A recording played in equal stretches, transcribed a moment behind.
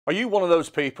Are you one of those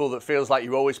people that feels like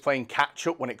you're always playing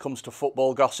catch-up when it comes to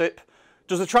football gossip?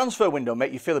 Does the transfer window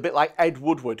make you feel a bit like Ed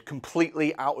Woodward,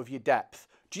 completely out of your depth?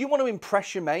 Do you want to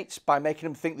impress your mates by making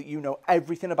them think that you know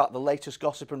everything about the latest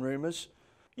gossip and rumours?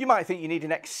 You might think you need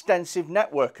an extensive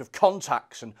network of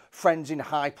contacts and friends in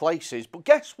high places, but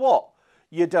guess what?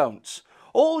 You don't.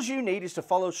 All you need is to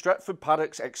follow Stretford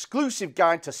Paddock's exclusive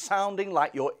guide to sounding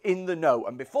like you're in the know,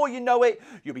 and before you know it,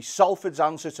 you'll be Salford's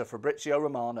answer to Fabrizio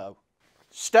Romano.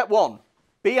 Step 1.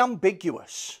 Be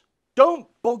ambiguous. Don't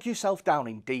bog yourself down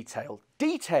in detail.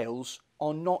 Details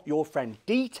are not your friend.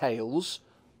 Details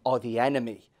are the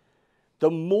enemy.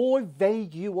 The more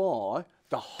vague you are,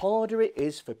 the harder it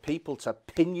is for people to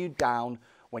pin you down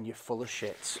when you're full of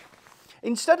shit.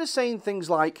 Instead of saying things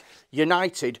like,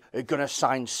 United are going to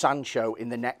sign Sancho in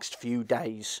the next few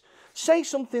days, say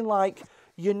something like,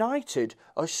 United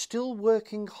are still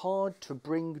working hard to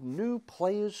bring new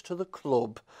players to the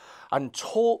club and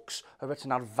talks are at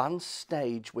an advanced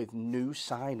stage with new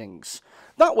signings.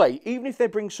 That way, even if they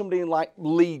bring somebody in like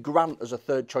Lee Grant as a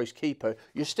third choice keeper,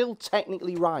 you're still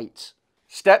technically right.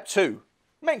 Step 2.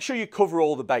 Make sure you cover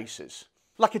all the bases.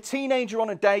 Like a teenager on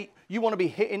a date, you want to be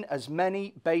hitting as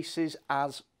many bases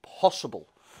as possible.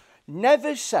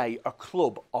 Never say a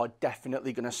club are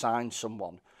definitely going to sign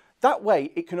someone. That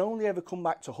way, it can only ever come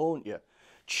back to haunt you.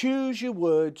 Choose your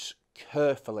words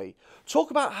carefully.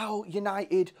 Talk about how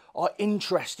United are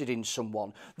interested in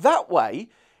someone. That way,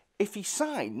 if he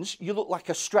signs, you look like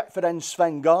a Stretford and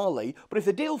Svengali, but if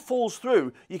the deal falls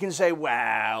through, you can say,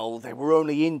 well, they were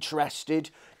only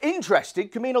interested.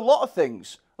 Interested can mean a lot of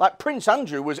things, like Prince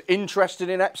Andrew was interested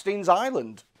in Epstein's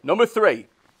Island. Number 3,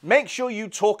 make sure you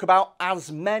talk about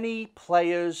as many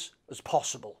players as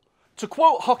possible. To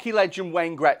quote hockey legend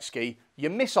Wayne Gretzky,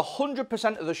 you miss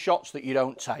 100% of the shots that you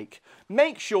don't take.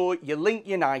 Make sure you link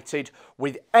United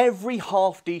with every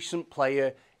half-decent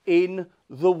player in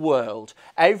the world.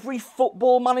 Every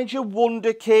football manager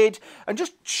wonder kid, and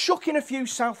just chuck in a few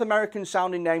South American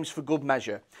sounding names for good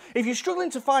measure. If you're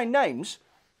struggling to find names,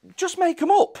 just make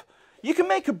them up. You can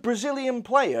make a Brazilian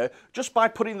player just by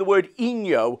putting the word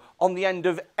Inho on the end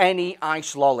of any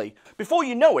ice lolly. Before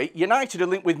you know it, United are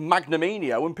linked with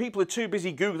Magnaminho and people are too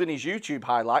busy Googling his YouTube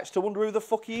highlights to wonder who the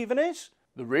fuck he even is.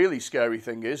 The really scary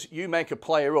thing is, you make a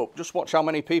player up, just watch how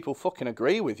many people fucking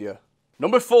agree with you.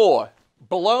 Number 4,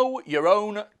 blow your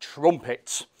own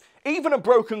trumpet. Even a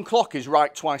broken clock is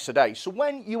right twice a day, so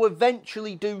when you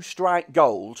eventually do strike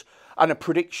gold, and a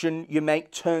prediction you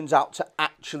make turns out to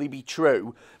actually be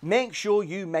true, make sure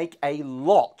you make a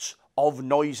lot of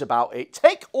noise about it.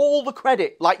 Take all the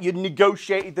credit like you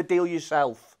negotiated the deal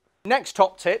yourself. Next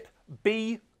top tip,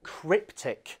 be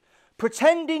cryptic.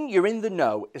 Pretending you're in the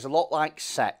know is a lot like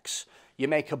sex. You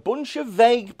make a bunch of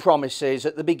vague promises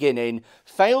at the beginning,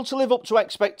 fail to live up to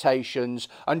expectations,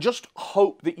 and just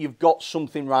hope that you've got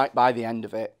something right by the end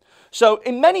of it. So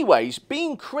in many ways,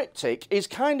 being cryptic is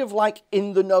kind of like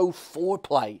in the know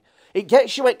foreplay. It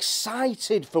gets you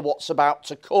excited for what's about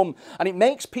to come, and it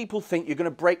makes people think you're going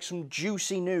to break some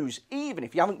juicy news, even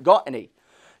if you haven't got any.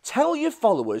 Tell your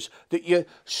followers that you're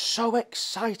so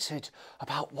excited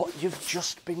about what you've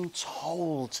just been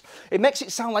told. It makes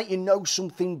it sound like you know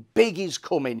something big is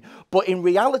coming, but in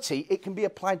reality, it can be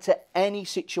applied to any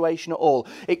situation at all.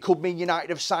 It could mean United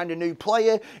have signed a new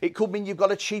player. It could mean you've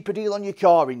got a cheaper deal on your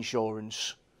car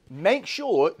insurance. Make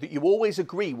sure that you always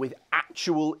agree with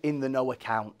actual in-the-know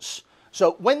accounts.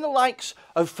 So when the likes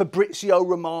of Fabrizio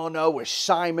Romano or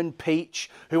Simon Peach,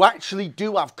 who actually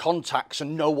do have contacts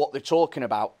and know what they're talking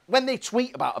about, when they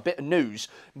tweet about a bit of news,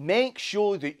 make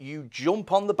sure that you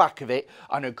jump on the back of it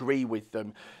and agree with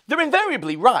them. They're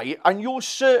invariably right, and you're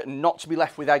certain not to be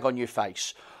left with egg on your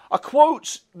face. A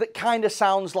quote that kind of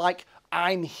sounds like,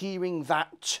 I'm hearing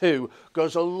that too,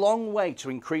 goes a long way to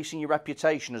increasing your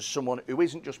reputation as someone who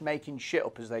isn't just making shit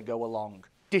up as they go along.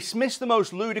 Dismiss the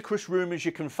most ludicrous rumours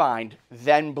you can find,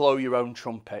 then blow your own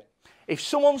trumpet. If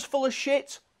someone's full of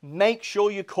shit, make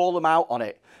sure you call them out on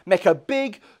it. Make a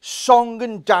big song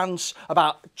and dance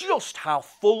about just how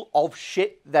full of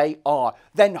shit they are.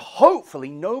 Then hopefully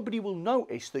nobody will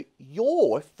notice that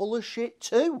you're full of shit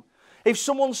too. If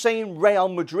someone's saying Real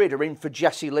Madrid are in for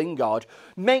Jesse Lingard,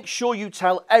 make sure you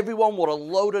tell everyone what a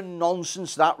load of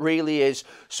nonsense that really is,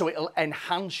 so it'll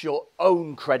enhance your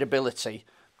own credibility.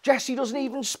 Jesse doesn't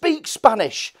even speak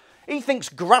Spanish. He thinks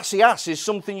gracias is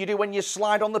something you do when you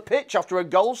slide on the pitch after a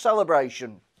goal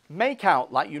celebration. Make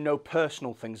out like you know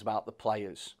personal things about the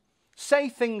players. Say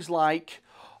things like,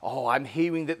 oh, I'm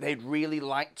hearing that they'd really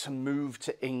like to move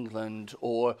to England,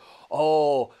 or,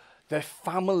 oh, their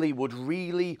family would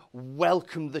really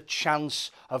welcome the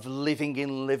chance of living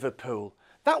in Liverpool.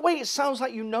 That way it sounds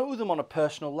like you know them on a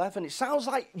personal level. It sounds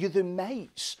like you're their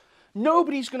mates.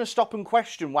 Nobody's going to stop and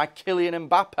question why Kylian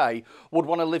Mbappe would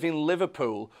want to live in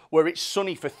Liverpool, where it's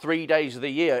sunny for 3 days of the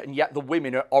year and yet the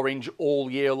women are orange all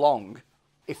year long.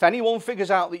 If anyone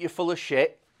figures out that you're full of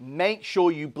shit, make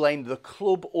sure you blame the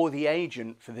club or the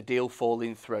agent for the deal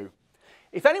falling through.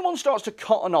 If anyone starts to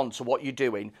cotton on to what you're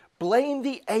doing, blame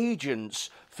the agents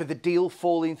for the deal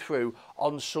falling through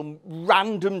on some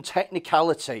random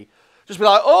technicality. Just be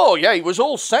like, oh yeah, he was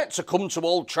all set to come to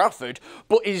Old Trafford,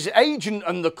 but his agent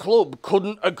and the club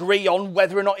couldn't agree on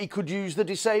whether or not he could use the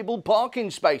disabled parking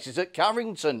spaces at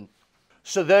Carrington.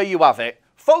 So there you have it.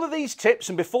 Follow these tips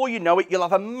and before you know it, you'll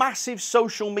have a massive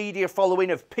social media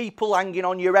following of people hanging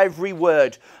on your every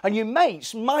word. And your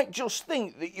mates might just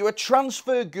think that you're a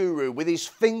transfer guru with his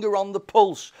finger on the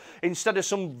pulse instead of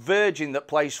some virgin that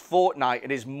plays Fortnite in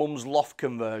his mum's loft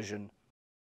conversion.